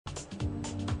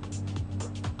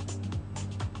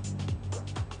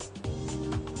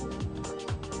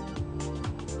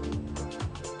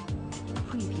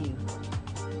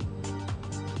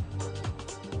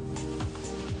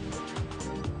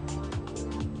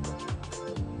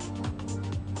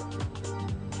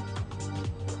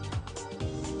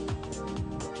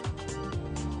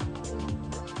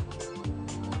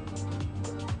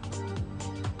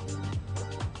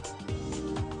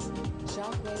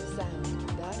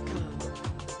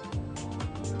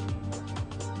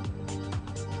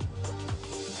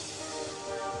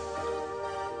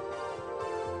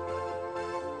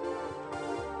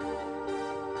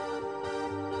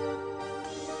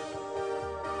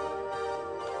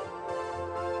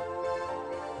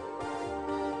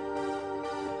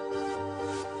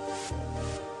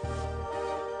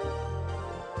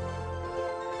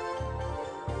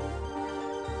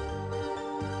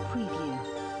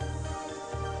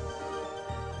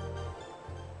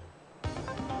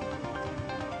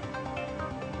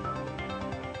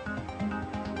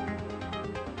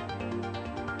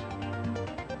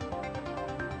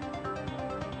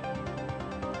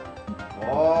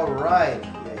Alright,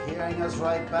 you're hearing us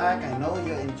right back. I know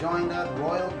you're enjoying that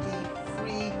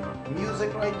royalty-free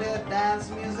music right there, dance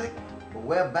music. But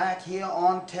we're back here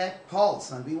on Tech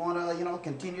Pulse, and we want to,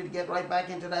 continue to get right back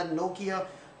into that Nokia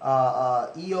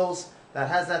EOS that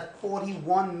has that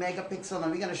 41 megapixel,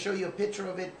 and we're going to show you a picture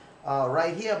of it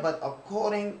right here. But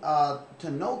according to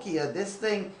Nokia, this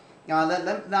thing,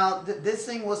 this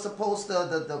thing was supposed to,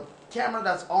 the camera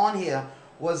that's on here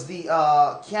was the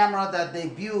camera that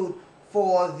debuted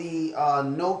for the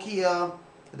Nokia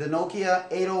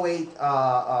 808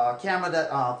 camera,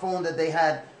 that phone that they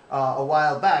had a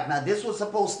while back. Now this was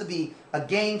supposed to be a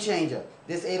game changer,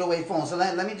 this 808 phone. So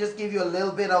let me just give you a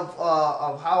little bit of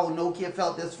how Nokia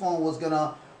felt this phone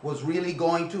was really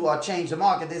going to change the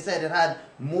market. They said it had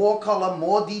more color,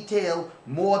 more detail,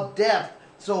 more depth.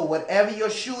 So whatever you're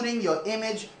shooting, your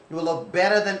image, it will look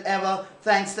better than ever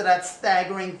thanks to that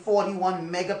staggering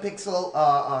 41 megapixel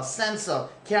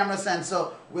camera sensor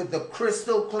with the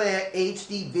crystal clear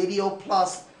HD Video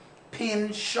Plus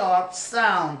pin sharp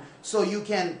sound, so you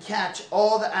can catch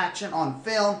all the action on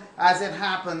film as it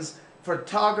happens.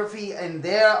 Photography in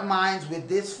their minds with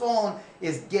this phone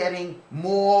is getting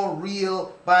more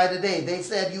real by the day. They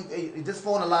said this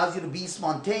phone allows you to be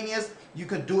spontaneous. You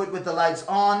can do it with the lights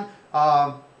on,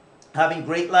 having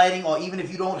great lighting, or even if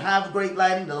you don't have great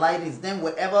lighting, the light is dim.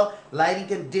 Whatever lighting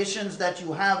conditions that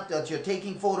you have, that you're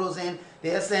taking photos in,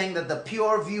 they're saying that the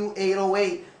PureView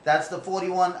 808, that's the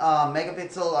 41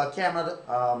 megapixel camera,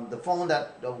 the phone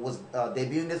that was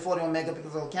debuting this 41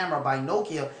 megapixel camera by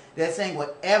Nokia, they're saying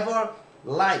whatever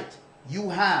light you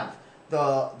have,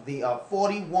 the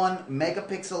 41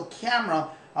 megapixel camera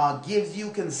gives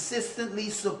you consistently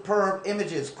superb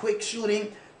images, quick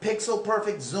shooting, pixel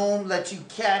perfect zoom, lets you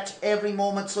catch every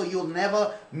moment, so you'll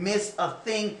never miss a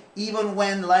thing, even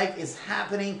when life is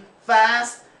happening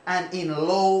fast and in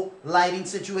low lighting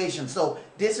situations. So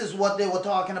this is what they were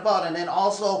talking about. And then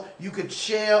also you could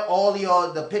share all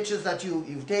the pictures that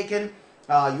you've taken.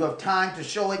 You have time to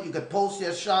show it. You could post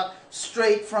your shot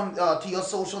straight from to your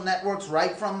social networks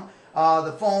right from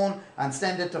the phone, and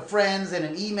send it to friends in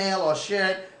an email, or share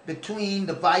it between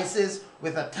devices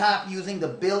with a tap using the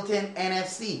built-in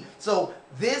NFC. So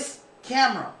this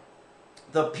camera,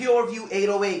 the PureView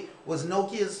 808, was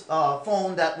Nokia's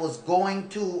phone that was going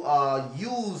to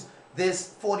use this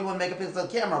 41 megapixel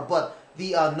camera, but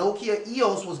the Nokia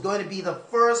EOS was going to be the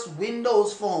first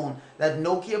Windows phone that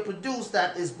Nokia produced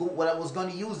that was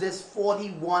going to use this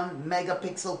 41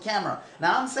 megapixel camera.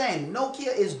 Now I'm saying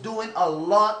Nokia is doing a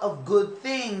lot of good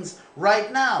things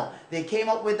right now. They came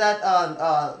up with that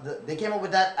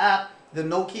app, the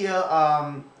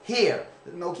Nokia Here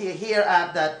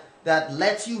app that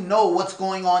lets you know what's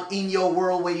going on in your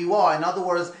world where you are. In other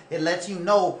words, it lets you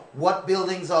know what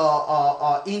buildings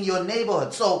are in your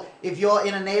neighborhood. So if you're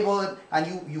in a neighborhood and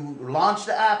you launch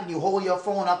the app and you hold your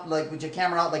phone up like with your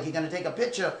camera out like you're going to take a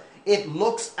picture, it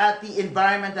looks at the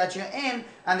environment that you're in,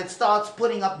 and it starts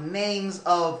putting up names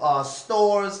of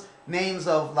stores, names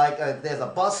of if there's a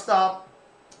bus stop,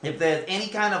 if there's any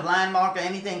kind of landmark or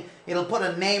anything, it'll put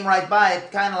a name right by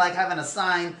it, kind of like having a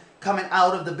sign coming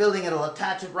out of the building. It'll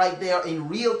attach it right there in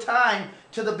real time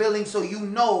to the building, so you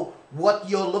know what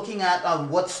you're looking at,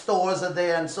 what stores are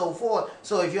there and so forth.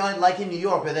 So if you're like in New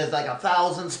York where there's like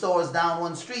 1,000 stores down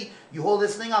one street, you hold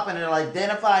this thing up and it'll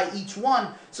identify each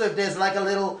one. So if there's like a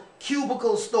little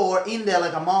cubicle store in there,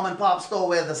 like a mom and pop store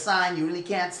where the sign you really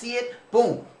can't see it,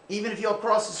 boom, even if you're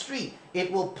across the street,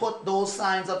 it will put those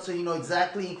signs up so you know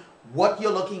exactly what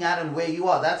you're looking at and where you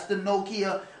are. That's the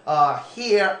Nokia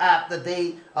Here app that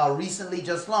they recently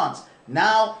just launched.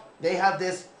 Now they have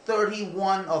this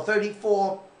 31 or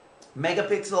 34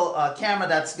 megapixel camera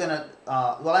that's gonna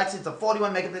well, actually it's a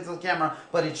 41 megapixel camera,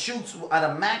 but it shoots at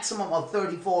a maximum of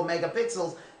 34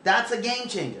 megapixels. That's a game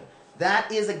changer. That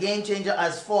is a game changer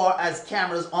as far as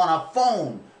cameras on a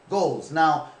phone goes.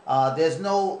 Now there's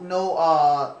no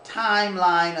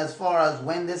timeline as far as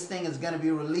when this thing is going to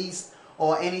be released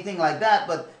or anything like that,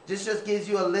 but this just gives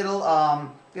you a little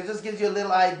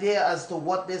idea as to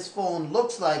what this phone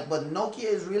looks like. But Nokia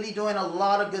is really doing a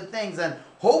lot of good things, and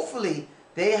hopefully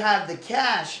they have the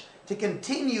cash to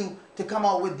continue to come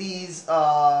out with these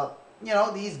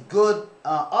these good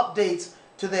updates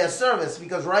to their service,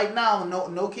 because right now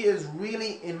Nokia is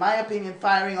really, in my opinion,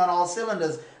 firing on all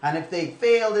cylinders. And if they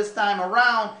fail this time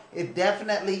around, it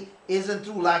definitely isn't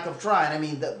through lack of trying. I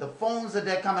mean, the phones that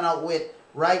they're coming out with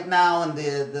right now, and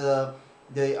the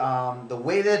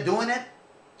way they're doing it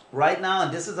right now,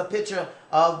 and this is a picture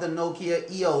of the Nokia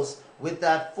EOS with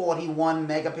that 41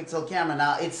 megapixel camera.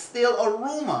 Now it's still a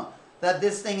rumor that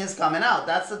this thing is coming out.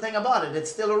 That's the thing about it.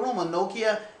 It's still a rumor.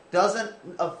 Nokia doesn't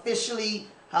officially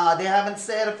They haven't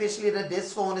said officially that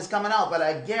this phone is coming out, but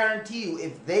I guarantee you,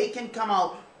 if they can come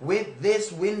out with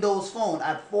this Windows phone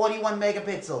at 41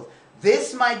 megapixels,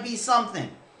 this might be something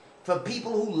for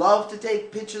people who love to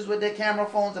take pictures with their camera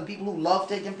phones and people who love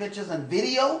taking pictures and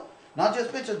video. Not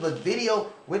just pictures, but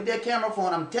video with their camera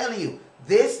phone. I'm telling you,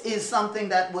 this is something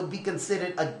that would be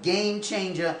considered a game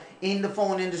changer in the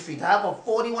phone industry. To have a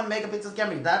 41 megapixel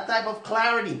camera, that type of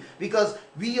clarity, because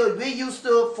we're used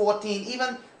to 14,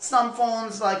 even some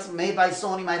phones like made by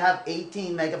Sony might have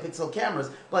 18 megapixel cameras,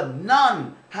 but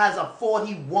none has a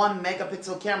 41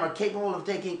 megapixel camera capable of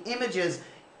taking images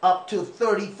up to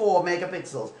 34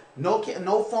 megapixels.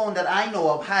 No phone that I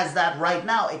know of has that right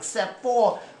now, except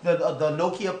for the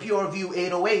Nokia PureView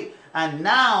 808, and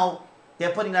now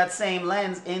they're putting that same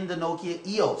lens in the Nokia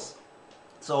EOS.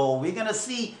 So we're going to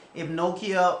see if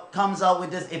Nokia comes out with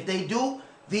this. If they do,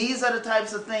 these are the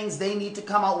types of things they need to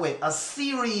come out with. A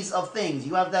series of things.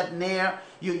 You have that Nair,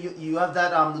 you have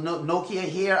that Nokia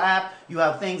Here app. You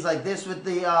have things like this with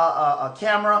the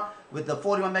camera, with the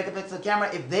 41 megapixel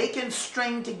camera. If they can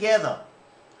string together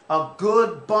a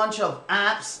good bunch of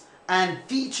apps and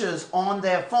features on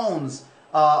their phones,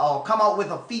 or come out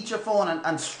with a feature phone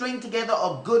and string together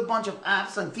a good bunch of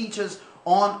apps and features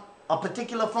on a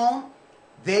particular phone,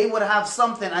 they would have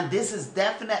something, and this is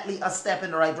definitely a step in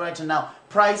the right direction. Now,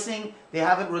 pricing, they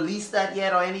haven't released that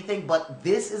yet or anything, but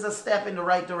this is a step in the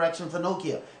right direction for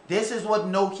Nokia. This is what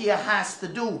Nokia has to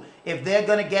do. If they're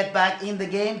going to get back in the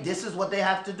game, this is what they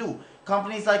have to do.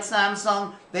 Companies like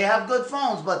Samsung, they have good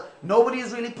phones, but nobody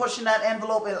is really pushing that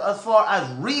envelope as far as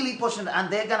really pushing it. And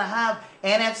they're going to have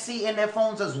NFC in their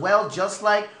phones as well, just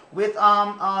like with the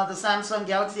Samsung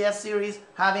Galaxy S series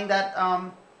having that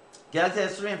Galaxy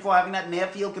S3 and 4 having that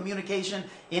near-field communication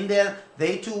in there.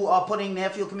 They too are putting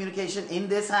near-field communication in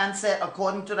this handset,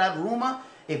 according to that rumor.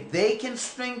 If they can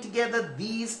string together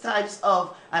these types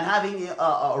of, and having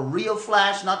a real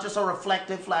flash, not just a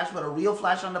reflective flash, but a real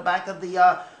flash on the back of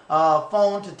the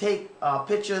phone to take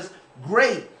pictures,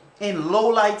 great in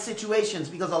low-light situations,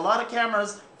 because a lot of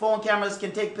cameras, phone cameras,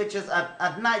 can take pictures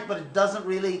at night, but it doesn't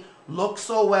really look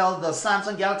so well. The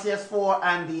Samsung Galaxy S4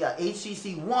 and the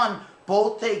HTC One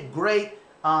both take great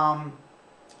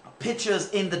pictures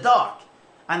in the dark,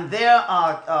 and their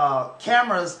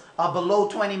cameras are below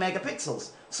 20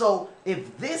 megapixels. So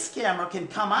if this camera can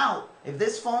come out, if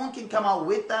this phone can come out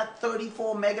with that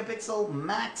 34 megapixel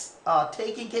max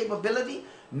taking capability,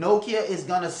 Nokia is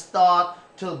going to start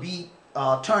to be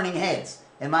turning heads.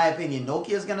 In my opinion, Nokia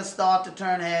is going to start to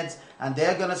turn heads, and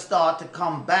they're going to start to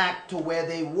come back to where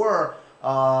they were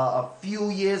a few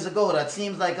years ago. That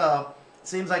seems like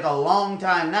a long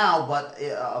time now, but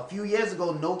a few years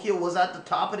ago, Nokia was at the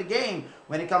top of the game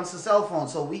when it comes to cell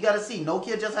phones. So we got to see.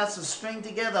 Nokia just has to string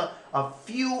together a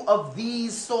few of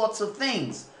these sorts of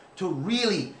things to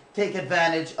really take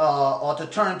advantage or to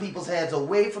turn people's heads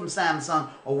away from Samsung,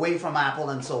 away from Apple,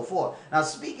 and so forth. Now,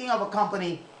 speaking of a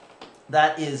company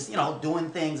that is, doing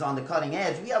things on the cutting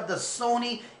edge, we have the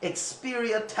Sony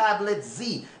Xperia Tablet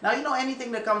Z. Now,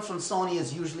 anything that comes from Sony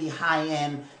is usually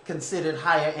high-end, considered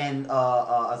higher-end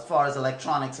as far as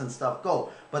electronics and stuff go.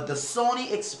 But the Sony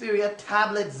Xperia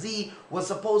Tablet Z was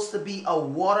supposed to be a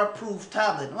waterproof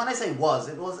tablet. When I say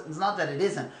it's not that it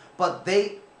isn't, but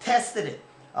they tested it.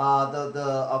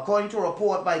 According to a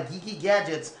report by Geeky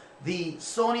Gadgets, the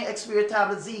Sony Xperia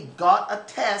Tablet Z got a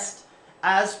test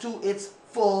as to its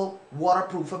full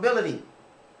waterproof ability,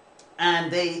 and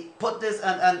they put this,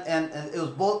 and it was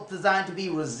both designed to be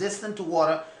resistant to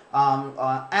water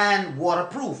and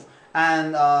waterproof.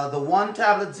 And the one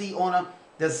Tablet Z owner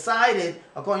decided,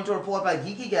 according to a report by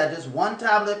Geeky Gadgets, one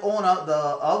tablet owner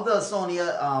of the Sony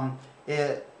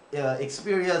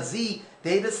Xperia Z,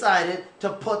 they decided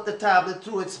to put the tablet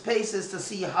through its paces to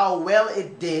see how well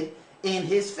it did in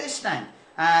his fish tank.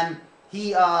 And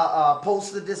he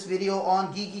posted this video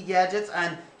on Geeky Gadgets,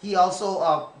 and he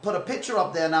also put a picture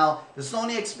up there. Now, the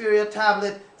Sony Xperia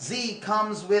Tablet Z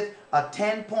comes with a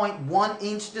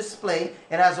 10.1-inch display.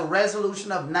 It has a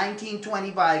resolution of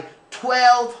 1920 by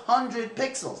 1200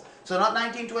 pixels. So not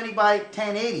 1920 by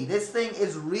 1080. This thing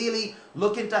is really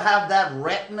looking to have that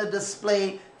retina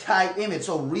display type image.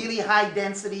 So really high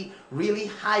density, really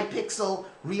high pixel,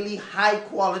 really high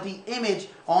quality image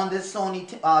on this Sony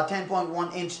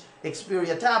 10.1-inch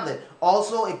Xperia tablet.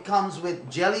 Also, it comes with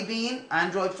Jelly Bean,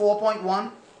 Android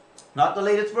 4.1. Not the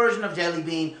latest version of Jelly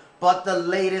Bean, but the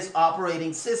latest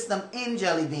operating system in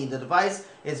Jelly Bean. The device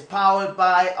is powered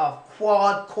by a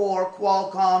quad-core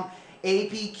Qualcomm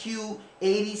APQ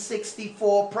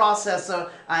 8064 processor,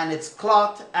 and it's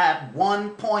clocked at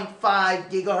 1.5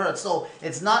 gigahertz. So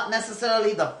it's not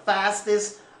necessarily the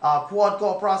fastest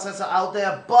quad-core processor out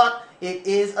there, but it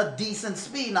is a decent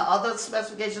speed. Now, other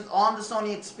specifications on the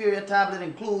Sony Xperia tablet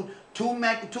include 2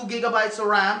 gigabytes of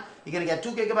RAM. You're going to get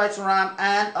 2 gigabytes of RAM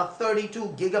and a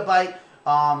 32 gigabyte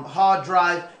hard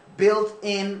drive built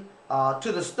in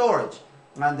to the storage.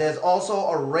 And there's also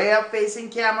a rear-facing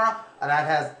camera that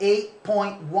has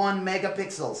 8.1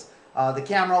 megapixels. The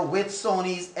camera with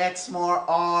Sony's Exmor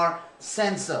R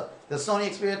sensor. The Sony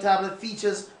Xperia tablet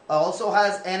features also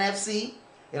has NFC.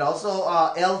 It also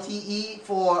LTE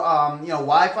for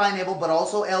Wi-Fi enabled, but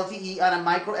also LTE and a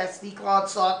micro SD card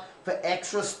slot for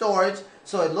extra storage.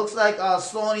 So it looks like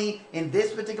Sony in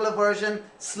this particular version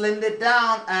slimmed it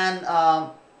down, and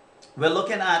we're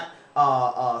looking at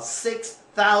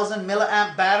 6,000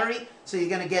 milliamp battery. So you're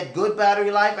going to get good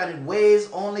battery life, and it weighs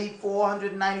only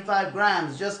 495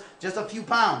 grams, just a few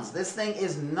pounds. This thing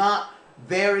is not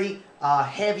very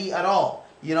heavy at all.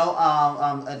 You know,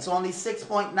 it's only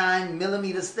 6.9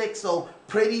 millimeters thick, so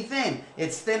pretty thin.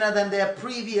 It's thinner than their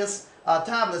previous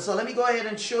tablet. So let me go ahead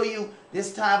and show you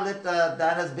this tablet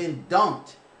that has been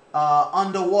dunked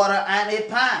underwater, and it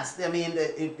passed. I mean,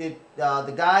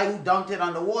 the guy who dunked it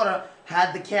underwater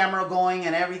had the camera going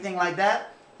and everything like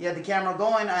that. He had the camera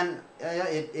going, and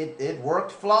it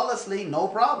worked flawlessly, no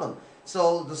problem.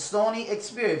 So the Sony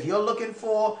Xperia, if you're looking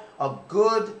for a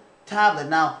good tablet,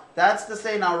 now that's to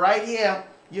say, now right here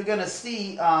you're gonna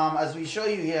see, as we show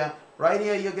you here, right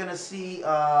here you're gonna see,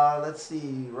 let's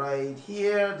see, right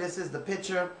here, this is the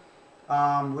picture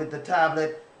with the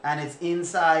tablet, and it's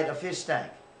inside a fish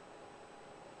tank.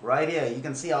 Right here, you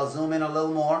can see, I'll zoom in a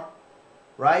little more.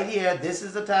 Right here, this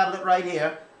is the tablet right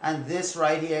here, and this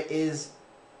right here is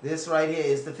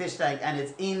the fish tank, and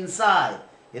it's inside.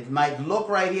 It might look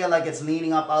right here like it's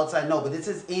leaning up outside. No, but this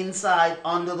is inside,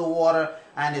 under the water,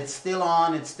 and it's still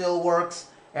on. It still works,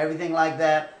 everything like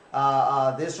that.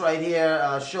 This right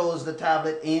here shows the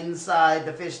tablet inside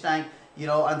the fish tank, you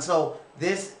know, and so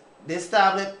this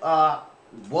tablet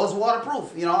was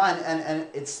waterproof, you know, and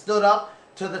it stood up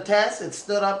to the test. It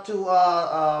stood up to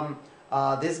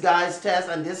this guy's test,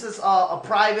 and this is a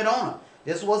private owner.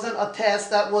 This wasn't a test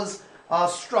that was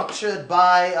structured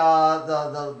by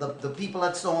the people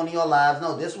at Sony or Labs.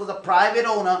 No, this was a private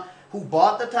owner who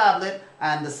bought the tablet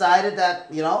and decided that,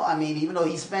 you know, I mean, even though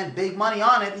he spent big money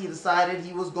on it, he decided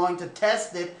he was going to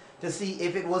test it to see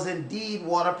if it was indeed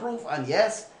waterproof. And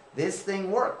yes, this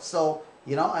thing worked. So,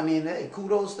 you know, I mean, hey,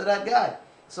 kudos to that guy.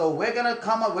 So we're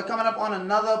coming up on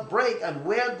another break, and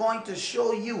we're going to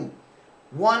show you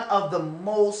one of the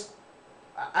most,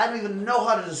 I don't even know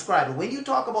how to describe it. When you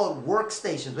talk about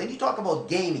workstations, when you talk about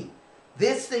gaming,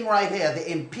 this thing right here,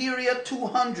 the Imperia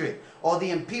 200 or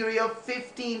the Imperia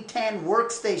 1510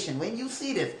 workstation, when you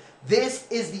see this, this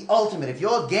is the ultimate. If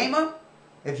you're a gamer,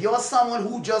 if you're someone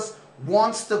who just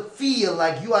wants to feel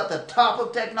like you're at the top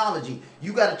of technology,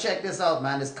 you got to check this out,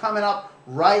 man. It's coming up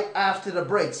right after the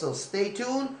break. So stay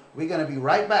tuned. We're going to be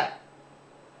right back.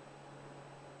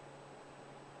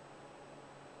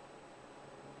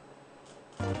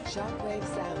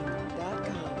 Shockwave sound.